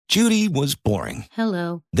Judy was boring.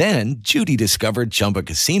 Hello. Then Judy discovered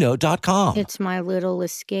ChumbaCasino.com. It's my little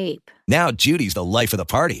escape. Now Judy's the life of the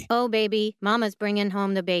party. Oh, baby, mama's bringing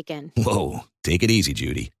home the bacon. Whoa, take it easy,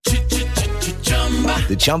 Judy.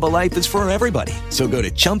 The Chumba life is for everybody. So go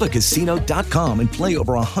to ChumbaCasino.com and play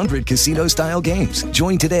over 100 casino-style games.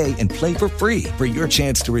 Join today and play for free for your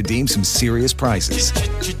chance to redeem some serious prizes.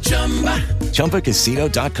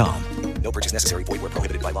 ChumbaCasino.com. No purchase necessary. Void where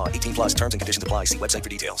prohibited by law. 18 plus terms and conditions apply. See website for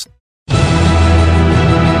details.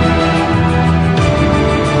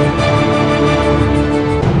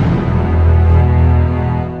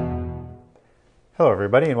 Hello,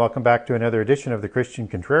 everybody, and welcome back to another edition of the Christian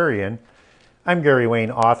Contrarian. I'm Gary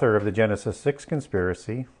Wayne, author of the Genesis 6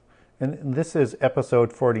 Conspiracy, and this is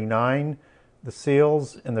episode 49, the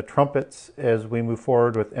seals and the trumpets, as we move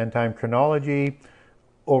forward with end-time chronology,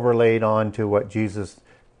 overlaid onto what Jesus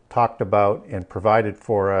talked about and provided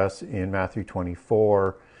for us in Matthew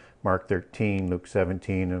 24, Mark 13, Luke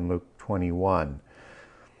 17, and Luke 21.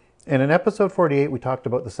 And in episode 48, we talked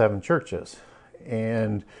about the seven churches.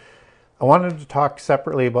 And I wanted to talk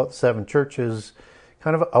separately about the seven churches,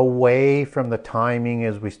 kind of away from the timing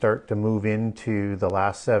as we start to move into the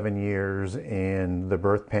last 7 years and the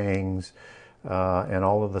birth pangs and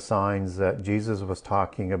all of the signs that Jesus was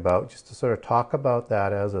talking about, just to sort of talk about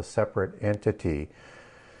that as a separate entity.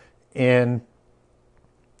 And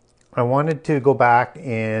I wanted to go back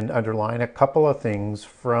and underline a couple of things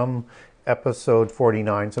from episode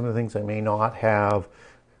 49, some of the things I may not have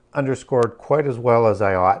underscored quite as well as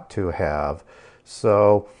I ought to have.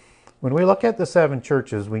 So when we look at the seven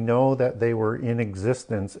churches, we know that they were in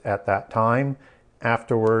existence at that time,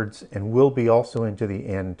 afterwards, and will be also into the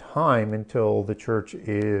end time until the church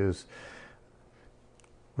is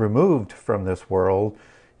removed from this world.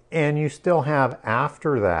 And you still have,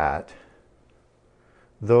 after that,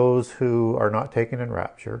 those who are not taken in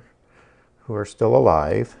rapture, who are still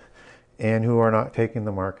alive, and who are not taking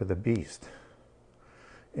the mark of the beast,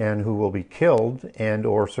 and who will be killed and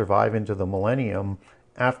or survive into the millennium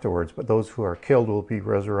afterwards. But those who are killed will be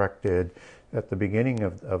resurrected at the beginning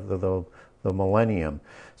of the millennium.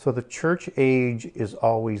 So the church age is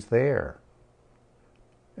always there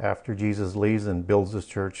after Jesus leaves and builds his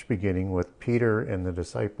church, beginning with Peter and the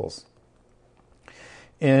disciples.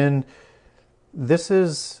 And this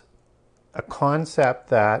is a concept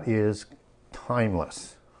that is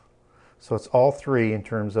timeless. So it's all three in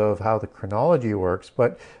terms of how the chronology works,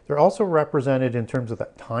 but they're also represented in terms of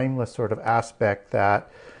that timeless sort of aspect that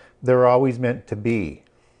they're always meant to be.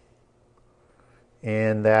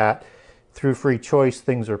 And that through free choice,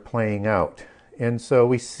 things are playing out. And so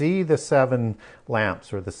we see the seven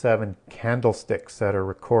lamps, or the seven candlesticks, that are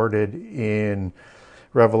recorded in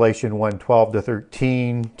Revelation 1:12 to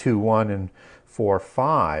 13, 2:1, and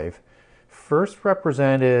 4:5, first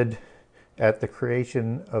represented at the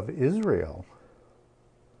creation of Israel,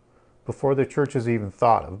 before the church is even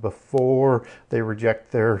thought of, before they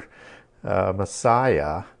reject their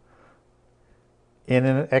Messiah. And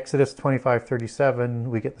in Exodus 25:37,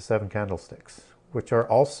 we get the seven candlesticks, which are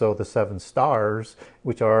also the seven stars,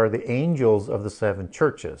 which are the angels of the seven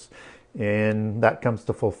churches. And that comes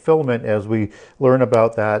to fulfillment as we learn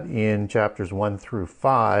about that in chapters 1 through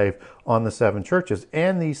 5 on the seven churches.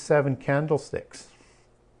 And these seven candlesticks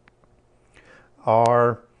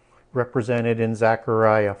are represented in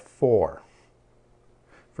Zechariah 4,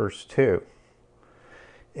 verse 2.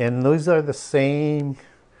 And those are the same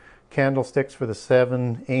candlesticks for the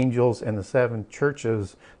seven angels and the seven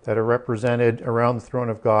churches that are represented around the throne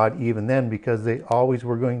of God even then, because they always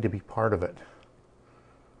were going to be part of it.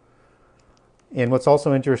 And what's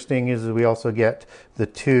also interesting is we also get the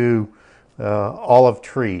two olive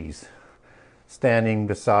trees standing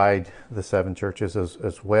beside the seven churches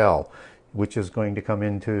as well, which is going to come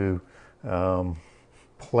into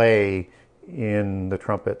play in the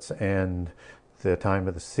trumpets and the time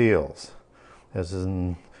of the seals, as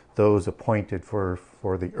in those appointed for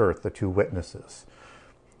the earth, the two witnesses.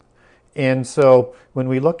 And so when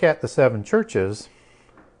we look at the seven churches,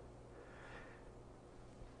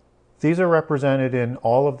 these are represented in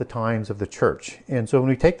all of the times of the church. And so when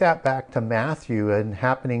we take that back to Matthew and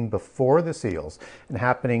happening before the seals and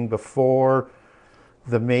happening before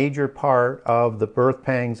the major part of the birth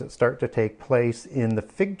pangs that start to take place in the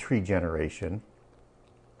fig tree generation,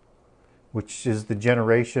 which is the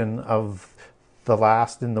generation of the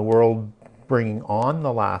last in the world bringing on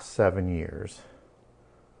the last 7 years,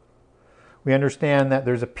 we understand that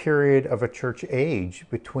there's a period of a church age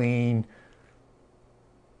between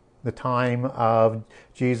the time of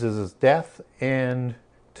Jesus' death and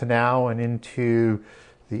to now and into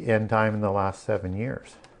the end time in the last 7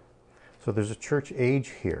 years. So there's a church age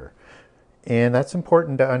here. And that's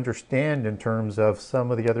important to understand in terms of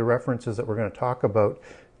some of the other references that we're going to talk about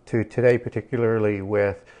to today, particularly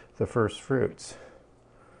with the first fruits.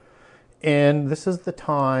 And this is the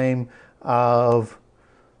time of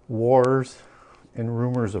wars and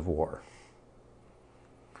rumors of war.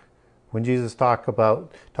 When Jesus talks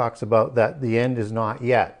about that the end is not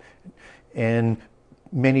yet, and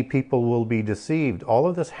many people will be deceived, all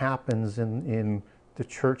of this happens in the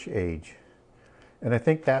church age. And I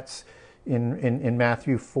think that's in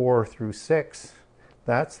Matthew 4 through 6,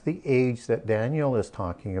 that's the age that Daniel is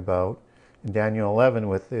talking about in Daniel 11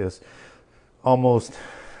 with this almost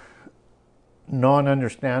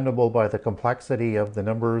non-understandable by the complexity of the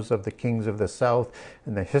numbers of the kings of the south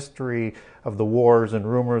and the history of the wars and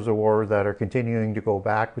rumors of war that are continuing to go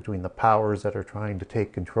back between the powers that are trying to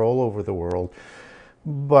take control over the world,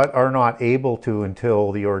 but are not able to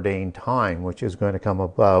until the ordained time, which is going to come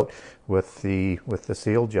about with the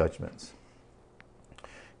seal judgments.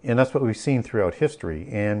 And that's what we've seen throughout history,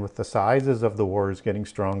 and with the sizes of the wars getting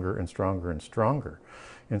stronger and stronger and stronger.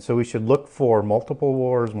 And so we should look for multiple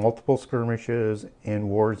wars, multiple skirmishes, and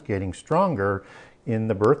wars getting stronger in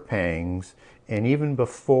the birth pangs and even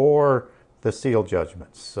before the seal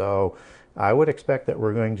judgments. So I would expect that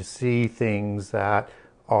we're going to see things that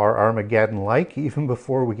are Armageddon-like even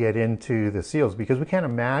before we get into the seals, because we can't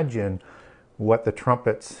imagine what the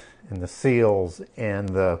trumpets and the seals and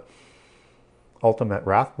the ultimate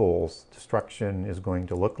wrath bowl's destruction is going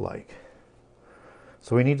to look like.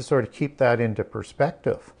 So we need to sort of keep that into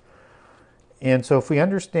perspective. And so if we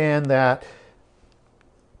understand that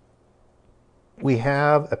we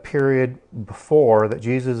have a period before that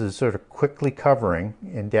Jesus is sort of quickly covering,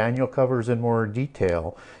 and Daniel covers in more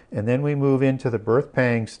detail, and then we move into the birth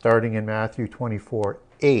pangs starting in Matthew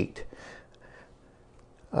 24:8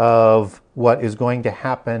 of what is going to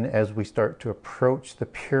happen as we start to approach the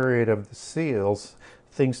period of the seals,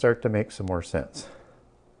 things start to make some more sense.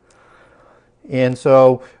 And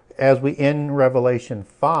so as we end Revelation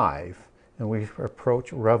 5 and we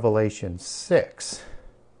approach Revelation 6,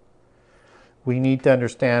 we need to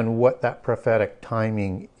understand what that prophetic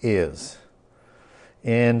timing is.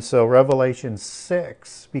 And so Revelation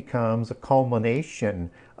 6 becomes a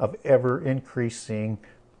culmination of ever-increasing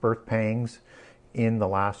birth pangs in the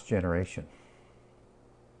last generation.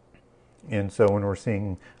 And so when we're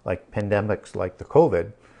seeing like pandemics like the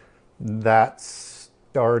COVID, that's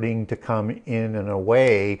starting to come in a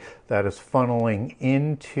way that is funneling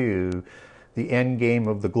into the end game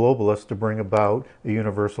of the globalists to bring about a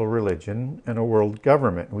universal religion and a world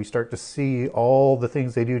government. And we start to see all the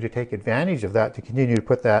things they do to take advantage of that, to continue to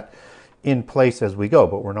put that in place as we go,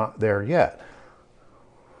 but we're not there yet.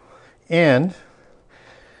 And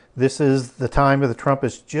this is the time of the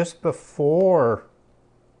trumpets just before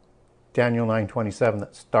Daniel 9:27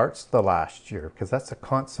 that starts the last year, because that's a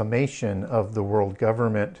consummation of the world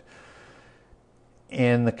government.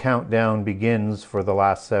 And the countdown begins for the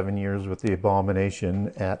last 7 years with the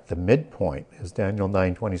abomination at the midpoint, as Daniel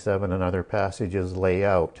 9:27 and other passages lay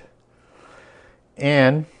out.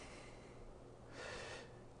 And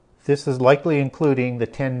this is likely including the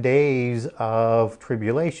 10 days of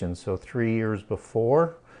tribulation. So 3 years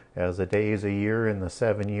before, as a day is a year in the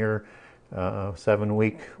 7-year,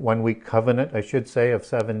 1 week covenant, I should say, of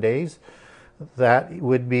 7 days. That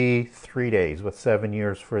would be 3 days with 7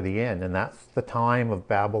 years for the end. And that's the time of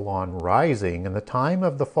Babylon rising and the time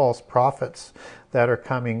of the false prophets that are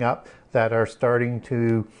coming up that are starting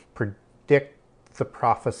to predict the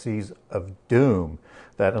prophecies of doom.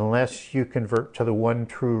 That unless you convert to the one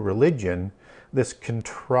true religion, this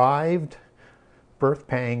contrived birth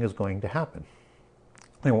pang is going to happen.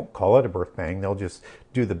 They won't call it a birth pang. They'll just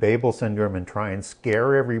do the Babel syndrome and try and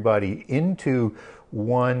scare everybody into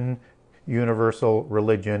one universal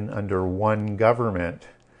religion under one government,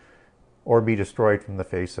 or be destroyed from the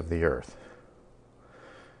face of the earth.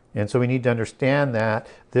 And so we need to understand that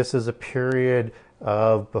this is a period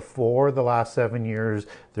of before the last 7 years.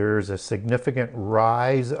 There's a significant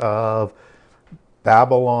rise of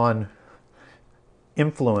Babylon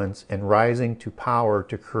influence and rising to power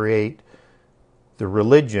to create the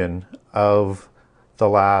religion of the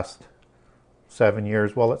last 7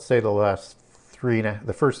 years. Well, let's say the first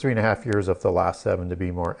 3.5 years of the last 7 to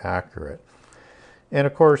be more accurate. And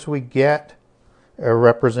of course, we get a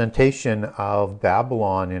representation of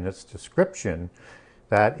Babylon in its description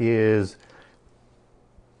that is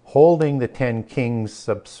holding the 10 kings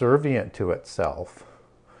subservient to itself,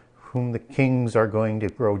 whom the kings are going to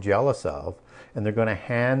grow jealous of, and they're going to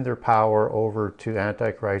hand their power over to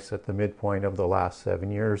Antichrist at the midpoint of the last 7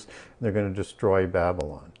 years. And they're going to destroy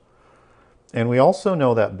Babylon. And we also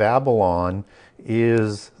know that Babylon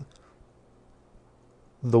is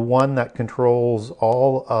the one that controls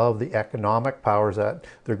all of the economic powers that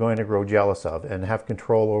they're going to grow jealous of and have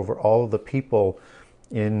control over all of the people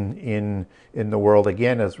in the world,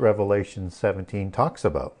 again, as Revelation 17 talks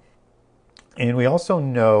about. And we also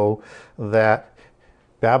know that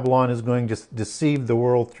Babylon is going to deceive the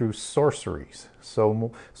world through sorceries.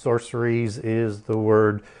 So sorceries is the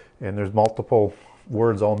word, and there's multiple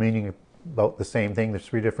words all meaning about the same thing. There's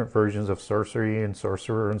 3 different versions of sorcery and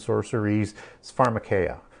sorcerer and sorceries. It's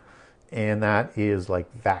pharmakeia. And that is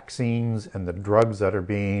like vaccines and the drugs that are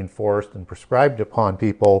being forced and prescribed upon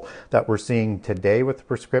people that we're seeing today with the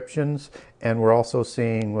prescriptions, and we're also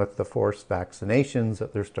seeing with the forced vaccinations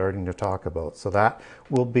that they're starting to talk about. So that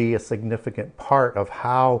will be a significant part of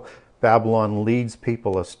how Babylon leads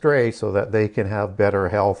people astray so that they can have better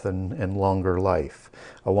health and longer life,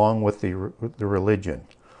 along with the religion.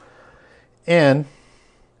 And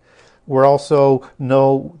we also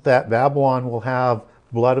know that Babylon will have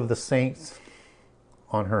blood of the saints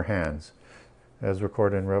on her hands, as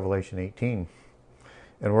recorded in Revelation 18.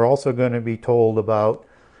 And we're also going to be told about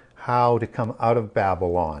how to come out of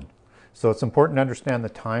Babylon. So it's important to understand the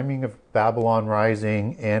timing of Babylon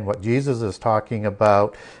rising and what Jesus is talking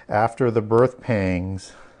about after the birth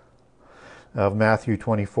pangs of Matthew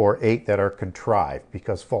 24:8 that are contrived,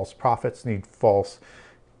 because false prophets need false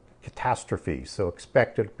catastrophes. So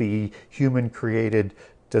expect it to be human-created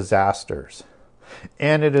disasters.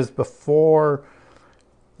 And it is before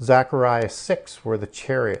Zechariah 6 where the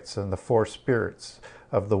chariots and the 4 spirits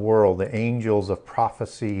of the world, the angels of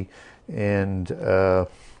prophecy and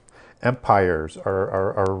empires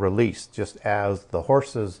are released, just as the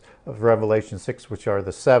horses of Revelation 6, which are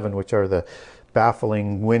the 7, which are the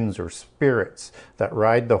baffling winds or spirits that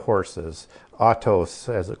ride the horses. Autos,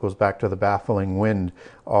 as it goes back to the baffling wind,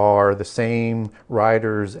 are the same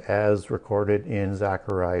riders as recorded in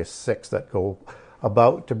Zechariah 6 that go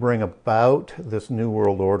about to bring about this new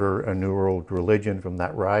world order, a new world religion from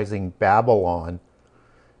that rising Babylon,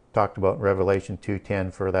 talked about in Revelation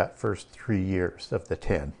 2:10 for that first 3 years of the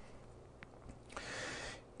 10.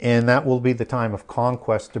 And that will be the time of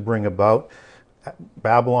conquest to bring about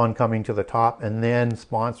Babylon coming to the top and then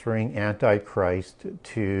sponsoring Antichrist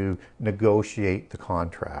to negotiate the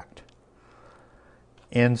contract.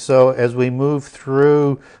 And so as we move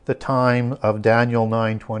through the time of Daniel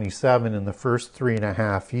 9:27 in the first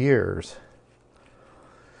 3.5 years,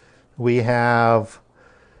 we have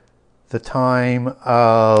the time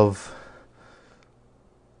of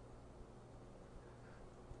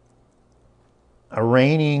a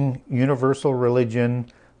reigning universal religion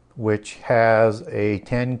which has a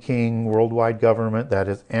 10-king worldwide government that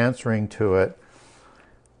is answering to it.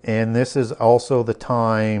 And this is also the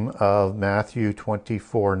time of Matthew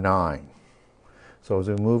 24:9. So as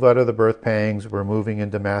we move out of the birth pangs, we're moving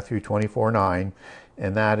into Matthew 24:9,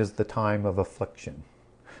 and that is the time of affliction.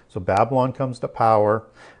 So Babylon comes to power.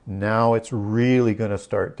 Now it's really going to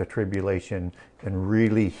start the tribulation and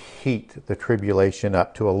really heat the tribulation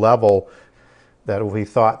up to a level that we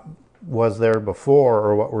thought was there before,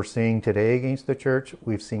 or what we're seeing today against the church,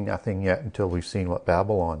 we've seen nothing yet until we've seen what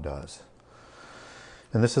Babylon does.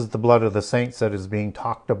 And this is the blood of the saints that is being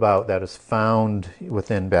talked about, that is found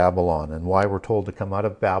within Babylon, and why we're told to come out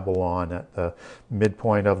of Babylon at the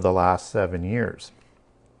midpoint of the last 7 years.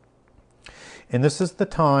 And this is the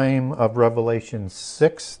time of Revelation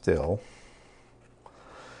 6 still.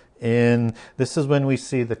 And this is when we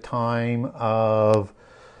see the time of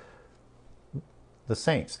the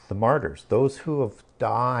saints, the martyrs, those who have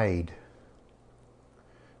died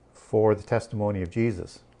for the testimony of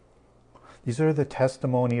Jesus. These are the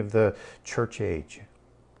testimony of the church age.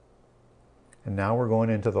 And now we're going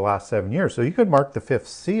into the last 7 years. So you could mark the 5th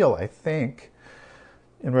seal, I think,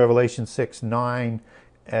 in Revelation 6:9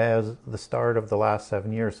 as the start of the last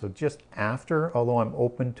 7 years. So just after, although I'm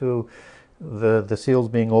open to the seals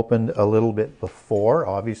being opened a little bit before,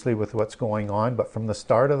 obviously with what's going on, but from the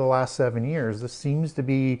start of the last 7 years, this seems to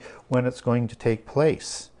be when it's going to take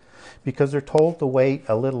place, because they're told to wait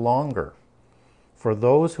a little longer for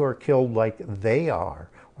those who are killed like they are,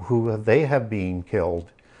 who they have been killed,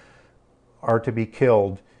 are to be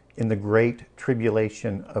killed in the great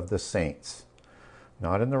tribulation of the saints,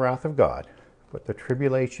 not in the wrath of God, but the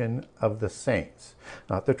tribulation of the saints.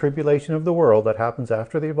 Not the tribulation of the world that happens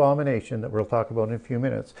after the abomination that we'll talk about in a few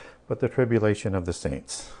minutes, but the tribulation of the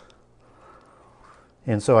saints.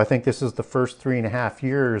 And so I think this is the first 3.5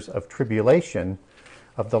 years of tribulation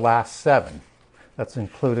of the last 7. That's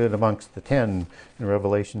included amongst the 10 in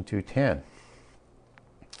Revelation 2:10.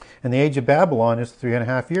 And the age of Babylon is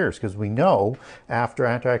 3.5 years, because we know after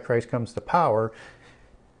Antichrist comes to power,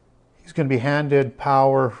 he's going to be handed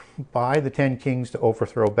power by the 10 kings to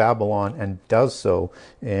overthrow Babylon, and does so.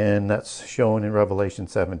 And that's shown in Revelation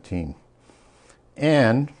 17.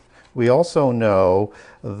 And we also know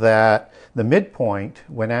that the midpoint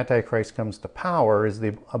when Antichrist comes to power is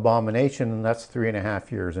the abomination, and that's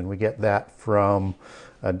 3.5 years. And we get that from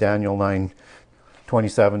Daniel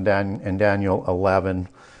 9:27 and Daniel 11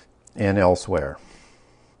 and elsewhere.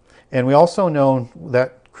 And we also know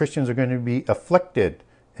that Christians are going to be afflicted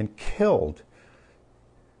and killed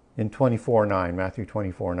in 24:9, Matthew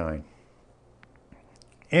 24:9.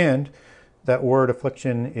 And that word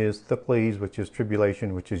affliction is thikles, which is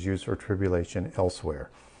tribulation, which is used for tribulation elsewhere.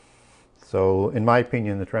 So in my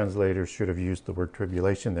opinion, the translators should have used the word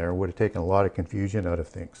tribulation there. It would have taken a lot of confusion out of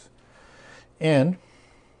things. And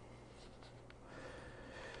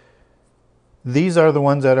these are the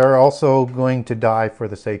ones that are also going to die for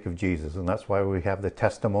the sake of Jesus. And that's why we have the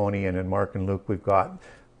testimony. And in Mark and Luke, we've got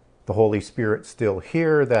the Holy Spirit still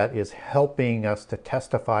here that is helping us to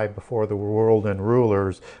testify before the world and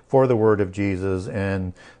rulers for the word of Jesus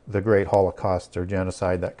and the great Holocaust or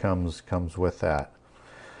genocide that comes with that.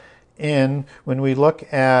 And when we look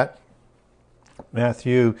at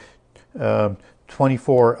Matthew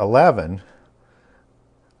 24:11,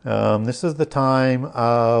 this is the time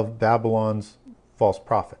of Babylon's false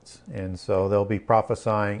prophets. And so they'll be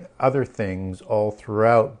prophesying other things all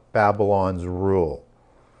throughout Babylon's rule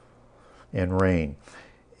and reign.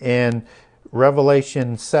 And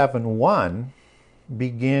Revelation 7:1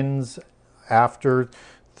 begins after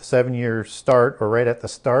the 7 years start, or right at the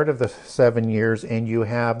start of the 7 years, and you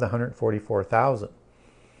have the 144,000.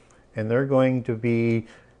 And they're going to be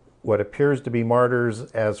what appears to be martyrs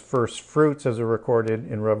as first fruits, as are recorded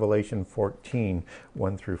in Revelation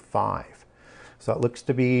 14:1-5. So it looks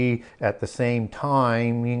to be at the same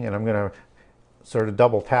timing, and I'm going to sort of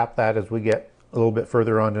double tap that as we get a little bit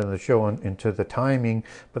further on in the show into the timing,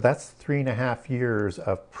 but that's 3.5 years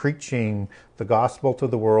of preaching the gospel to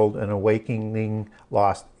the world and awakening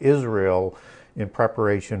lost Israel in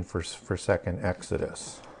preparation for second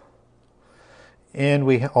Exodus. And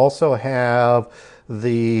we also have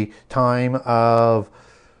the time of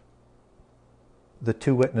the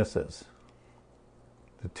two witnesses,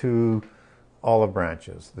 the two olive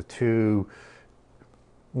branches, the two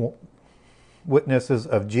witnesses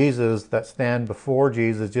of Jesus that stand before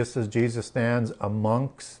Jesus, just as Jesus stands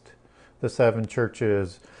amongst the seven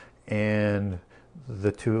churches and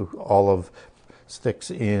the two olive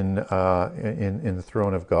sticks in the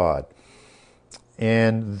throne of God.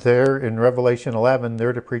 And they're in Revelation 11,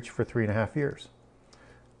 they're to preach for 3.5 years.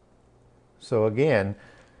 So again,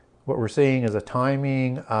 what we're seeing is a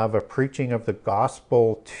timing of a preaching of the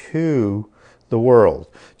gospel to the world,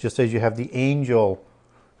 just as you have the angel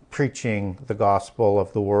preaching the gospel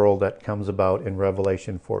of the world that comes about in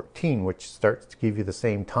Revelation 14, which starts to give you the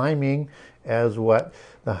same timing as what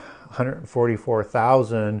the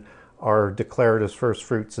 144,000 are declared as first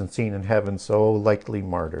fruits and seen in heaven, so likely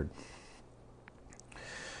martyred.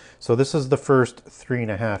 So this is the first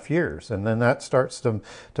 3.5 years, and then that starts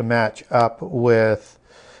to match up with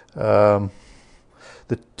the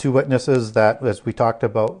two witnesses that, as we talked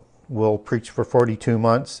about, will preach for 42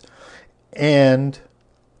 months. And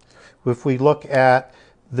if we look at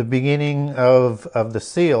the beginning of the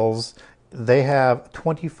seals, they have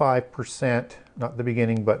 25%, not the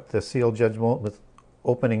beginning, but the seal judgment with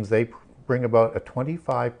openings, they bring about a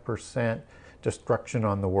 25% destruction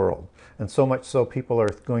on the world. And so much so people are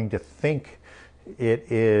going to think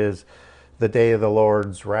it is the day of the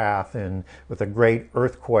Lord's wrath, and with a great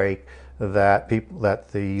earthquake that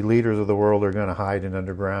the leaders of the world are going to hide in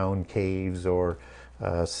underground caves or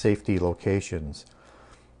safety locations.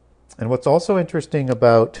 And what's also interesting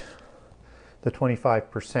about the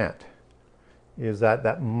 25% is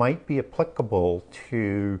that might be applicable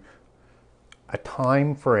to a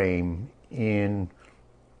time frame in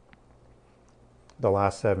the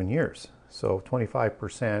last 7 years. So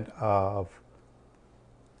 25% of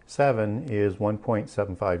 7 is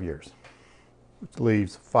 1.75 years, which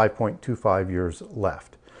leaves 5.25 years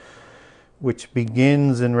left, which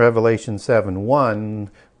begins in Revelation 7:1,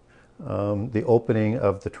 the opening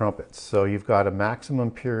of the trumpets. So you've got a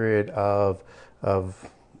maximum period of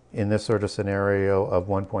in this sort of scenario of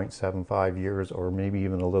 1.75 years, or maybe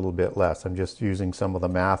even a little bit less. I'm just using some of the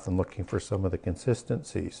math and looking for some of the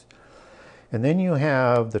consistencies. And then you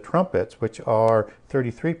have the trumpets, which are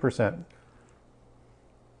 33%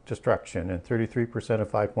 destruction, and 33%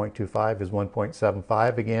 of 5.25 is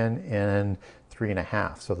 1.75 again, and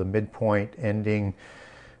 3.5. So the midpoint ending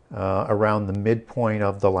around the midpoint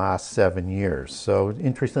of the last 7 years. So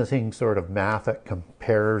interesting sort of math that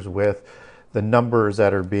compares with the numbers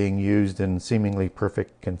that are being used in seemingly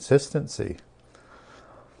perfect consistency.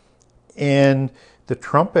 And the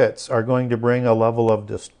trumpets are going to bring a level of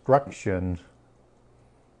destruction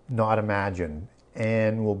not imagined,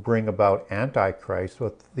 and will bring about Antichrist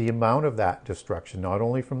with the amount of that destruction, not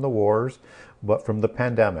only from the wars, but from the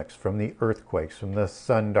pandemics, from the earthquakes, from the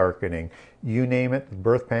sun darkening. You name it, the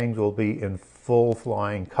birth pangs will be in full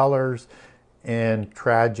flying colors, and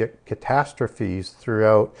tragic catastrophes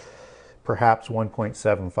throughout perhaps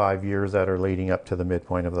 1.75 years that are leading up to the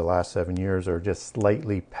midpoint of the last 7 years, or just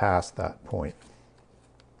slightly past that point.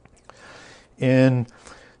 And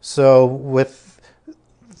so with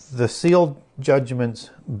the sealed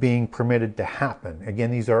judgments being permitted to happen,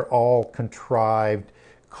 again, these are all contrived,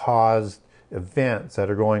 caused events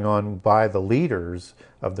that are going on by the leaders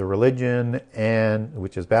of the religion, and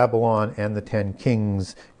which is Babylon and the 10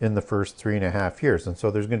 kings in the first 3.5 years. And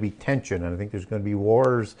so there's going to be tension, and I think there's going to be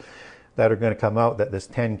wars that are going to come out, that this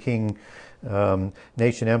 10 king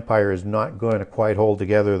nation empire is not going to quite hold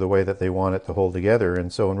together the way that they want it to hold together.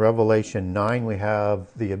 And so in Revelation 9 we have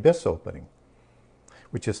the abyss opening,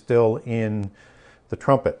 which is still in the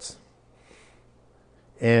trumpets.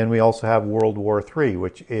 And we also have World War III,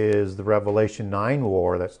 which is the Revelation 9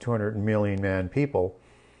 war. That's 200 million man people.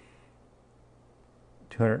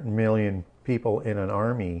 200 million people in an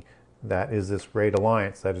army. That is this great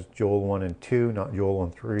alliance. That is Joel 1 and 2, not Joel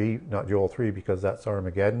 3, not Joel 3 because that's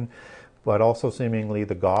Armageddon. But also seemingly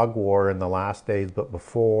the Gog war in the last days, but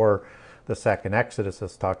before the second Exodus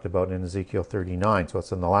is talked about in Ezekiel 39. So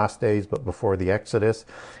it's in the last days, but before the Exodus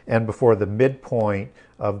and before the midpoint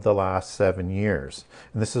of the last 7 years.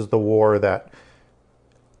 And this is the war that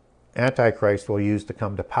Antichrist will use to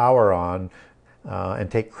come to power on and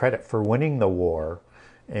take credit for winning the war,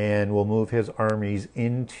 and will move his armies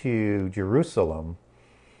into Jerusalem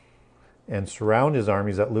and surround his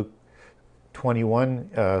armies that Luke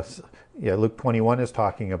 21 is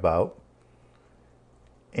talking about.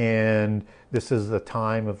 And this is the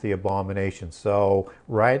time of the abomination. So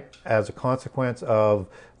right as a consequence of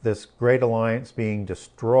this great alliance being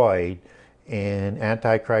destroyed and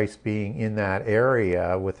Antichrist being in that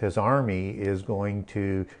area with his army, is going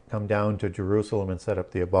to come down to Jerusalem and set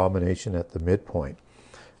up the abomination at the midpoint.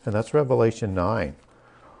 And that's Revelation 9.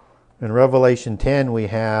 In Revelation 10 we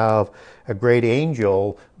have a great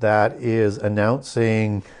angel that is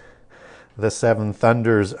announcing the seven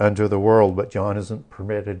thunders unto the world, but John isn't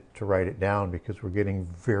permitted to write it down because we're getting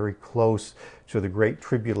very close to the great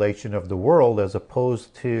tribulation of the world as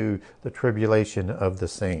opposed to the tribulation of the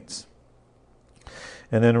saints.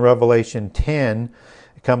 And then Revelation 10,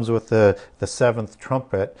 it comes with the seventh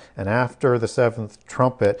trumpet, and after the seventh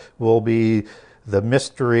trumpet will be the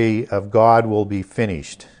mystery of God will be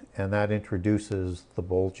finished, and that introduces the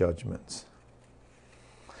bowl judgments.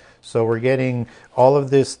 So we're getting all of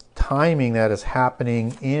this timing that is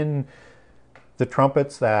happening in the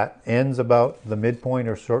trumpets that ends about the midpoint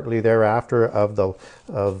or shortly thereafter of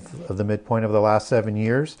the midpoint of the last 7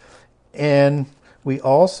 years. And we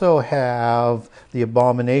also have the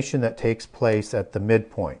abomination that takes place at the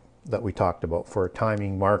midpoint that we talked about for a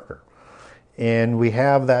timing marker. And we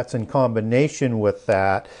have that's in combination with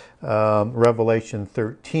that Revelation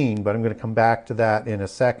 13, but I'm going to come back to that in a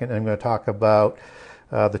second. I'm going to talk about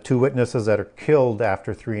the two witnesses that are killed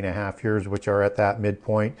after 3.5 years, which are at that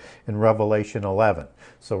midpoint in Revelation 11.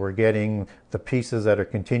 So we're getting the pieces that are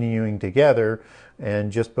continuing together,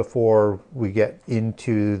 and just before we get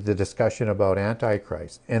into the discussion about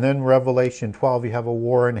Antichrist. And then Revelation 12, you have a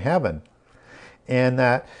war in heaven. And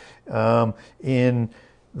that in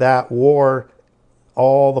that war,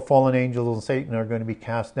 all the fallen angels and Satan are going to be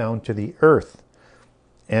cast down to the earth,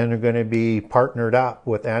 and are going to be partnered up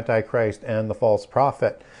with Antichrist and the false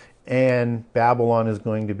prophet, and Babylon is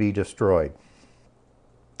going to be destroyed.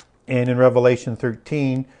 And in Revelation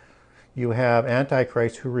 13, you have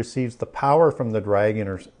Antichrist who receives the power from the dragon,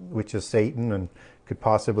 which is Satan, and could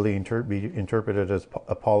possibly be interpreted as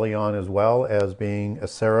Apollyon as well as being a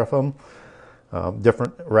seraphim.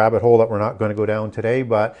 Different rabbit hole that we're not going to go down today,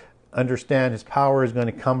 but understand his power is going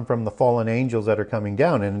to come from the fallen angels that are coming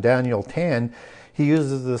down. And in Daniel 10, he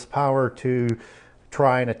uses this power to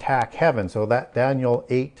try and attack heaven. So that Daniel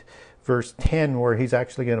 8 verse 10, where he's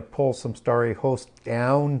actually going to pull some starry hosts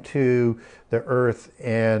down to the earth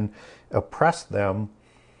and oppress them,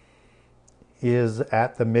 is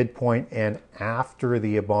at the midpoint and after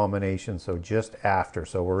the abomination. So just after.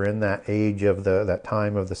 So we're in that age of that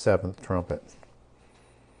time of the seventh trumpet.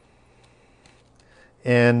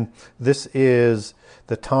 And this is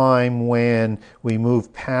the time when we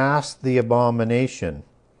move past the abomination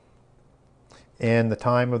and the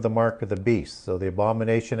time of the mark of the beast. So the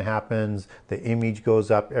abomination happens, the image goes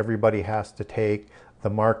up, everybody has to take the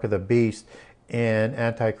mark of the beast, and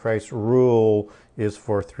Antichrist's rule is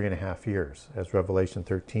for 3.5 years, as Revelation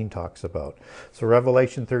 13 talks about. So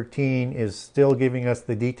Revelation 13 is still giving us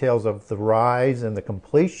the details of the rise and the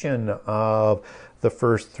completion of the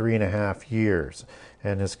first 3.5 years,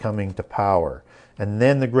 and is coming to power. And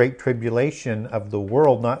then the great tribulation of the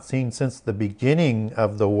world, not seen since the beginning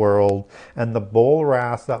of the world, and the bull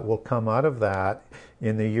wrath that will come out of that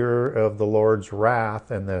in the year of the Lord's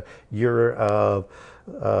wrath and the year of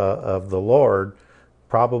the Lord,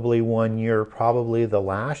 probably 1 year, probably the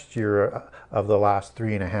last year of the last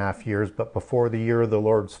 3.5 years, but before the year of the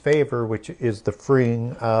Lord's favor, which is the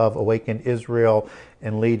freeing of awakened Israel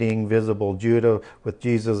and leading visible Judah with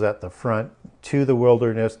Jesus at the front to the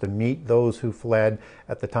wilderness to meet those who fled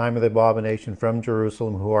at the time of the abomination from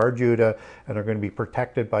Jerusalem, who are Judah and are going to be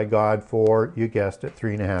protected by God for, you guessed it,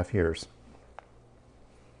 3.5 years.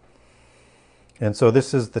 And so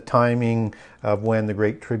this is the timing of when the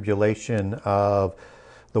great tribulation of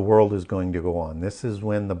the world is going to go on. This is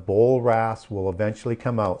when the bowl wrath will eventually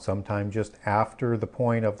come out, sometime just after the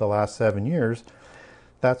point of the last 7 years.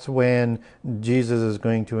 That's when Jesus is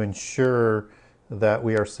going to ensure that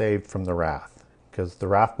we are saved from the wrath, because the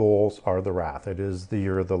wrath bowls are the wrath. It is the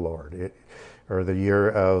year of the Lord, or the year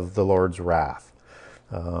of the Lord's wrath,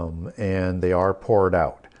 and they are poured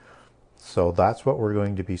out. So that's what we're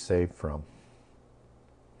going to be saved from.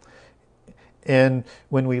 And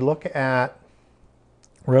when we look at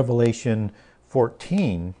Revelation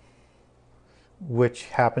 14, which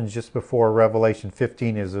happens just before Revelation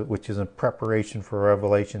 15, which is in preparation for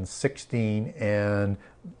Revelation 16 and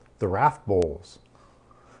the wrath bowls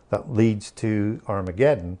that leads to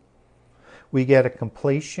Armageddon, we get a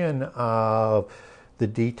completion of the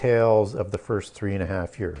details of the first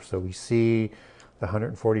 3.5 years. So we see the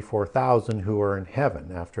 144,000 who are in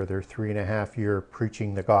heaven after their 3.5 year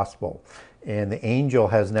preaching the gospel. And the angel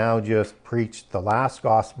has now just preached the last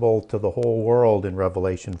gospel to the whole world in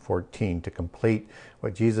Revelation 14 to complete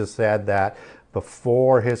what Jesus said, that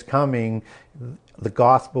before his coming, the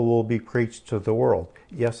gospel will be preached to the world.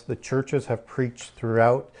 Yes, the churches have preached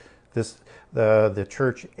throughout the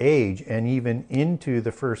church age and even into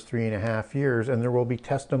the first 3.5 years, and there will be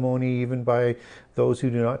testimony even by those who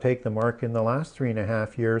do not take the mark in the last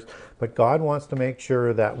 3.5 years. But God wants to make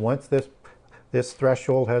sure that once this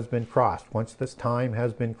threshold has been crossed, once this time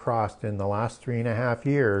has been crossed in the last 3.5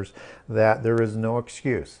 years, that there is no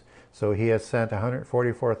excuse. So he has sent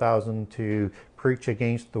 144,000 to preach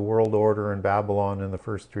against the world order in Babylon in the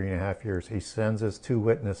first 3.5 years. He sends his 2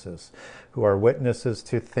 witnesses, who are witnesses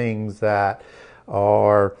to things that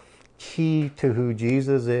are key to who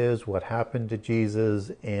Jesus is, what happened to Jesus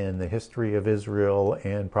in the history of Israel,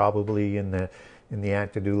 and probably in the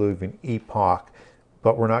antediluvian epoch.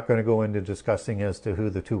 But we're not going to go into discussing as to who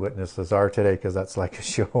the 2 witnesses are today, because that's like a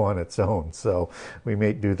show on its own. So we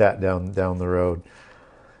may do that down the road.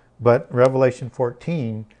 But Revelation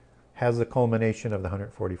 14 has the culmination of the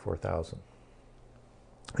 144,000.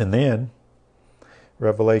 And then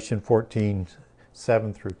Revelation 14,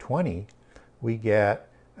 7 through 20, we get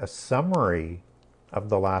a summary of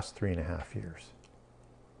the last 3.5 years.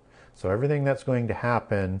 So everything that's going to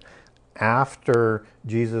happen after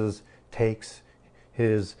Jesus takes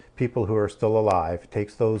his people who are still alive,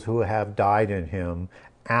 takes those who have died in him,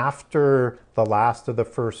 after the last of the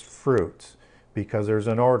first fruits, because there's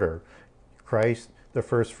an order. Christ, the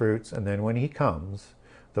first fruits, and then when he comes,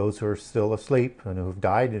 those who are still asleep and who have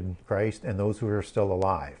died in Christ, and those who are still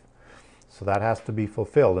alive. So that has to be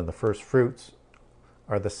fulfilled, and the first fruits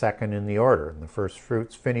are the second in the order. And the first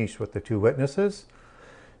fruits finish with the 2 witnesses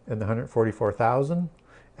and the 144,000,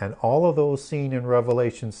 and all of those seen in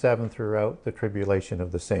Revelation 7 throughout the tribulation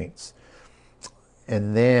of the saints.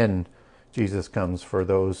 And then Jesus comes for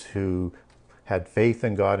those who had faith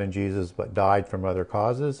in God and Jesus but died from other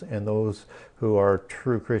causes, and those who are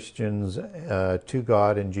true Christians to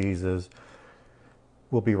God and Jesus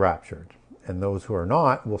will be raptured. And those who are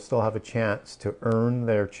not will still have a chance to earn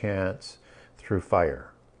their chance through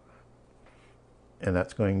fire. And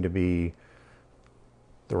that's going to be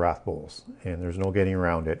the wrath bowls, and there's no getting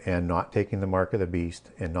around it, and not taking the mark of the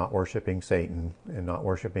beast, and not worshiping Satan, and not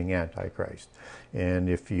worshiping Antichrist. And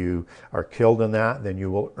if you are killed in that, then you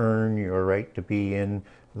will earn your right to be in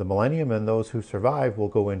the millennium, and those who survive will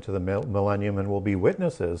go into the millennium and will be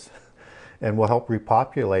witnesses and will help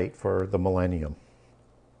repopulate for the millennium.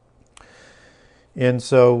 And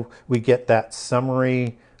so we get that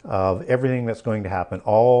summary of everything that's going to happen,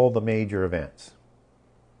 all the major events.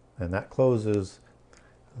 And that closes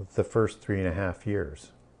the first 3.5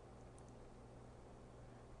 years.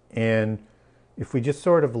 And if we just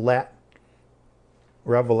sort of let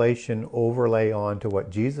Revelation overlay onto what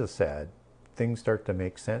Jesus said, things start to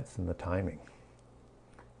make sense in the timing.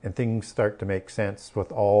 And things start to make sense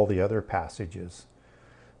with all the other passages.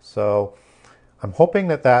 So I'm hoping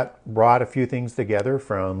that brought a few things together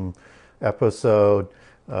from episode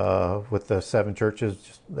with the 7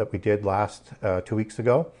 churches that we did last 2 weeks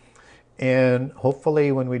ago. And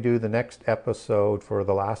hopefully when we do the next episode for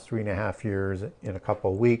the last 3.5 years in a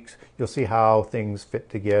couple of weeks, you'll see how things fit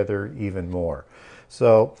together even more.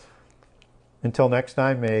 So until next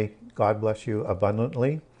time, may God bless you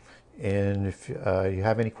abundantly. And if you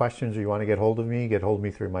have any questions or you want to get hold of me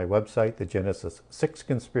through my website, the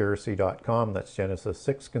Genesis6conspiracy.com. That's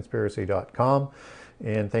Genesis6conspiracy.com.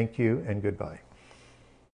 And thank you and goodbye.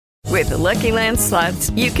 With the Lucky Land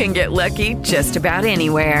Slots, you can get lucky just about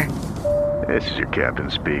anywhere. This is your captain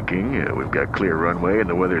speaking. We've got clear runway and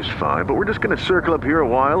the weather's fine, but we're just going to circle up here a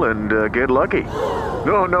while and get lucky.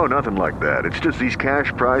 No, nothing like that. It's just these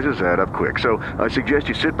cash prizes add up quick. So I suggest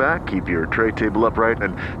you sit back, keep your tray table upright,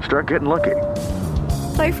 and start getting lucky.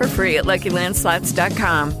 Play for free at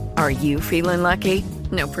LuckyLandSlots.com. Are you feeling lucky?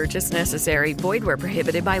 No purchase necessary. Void where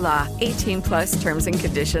prohibited by law. 18+ terms and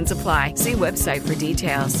conditions apply. See website for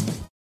details.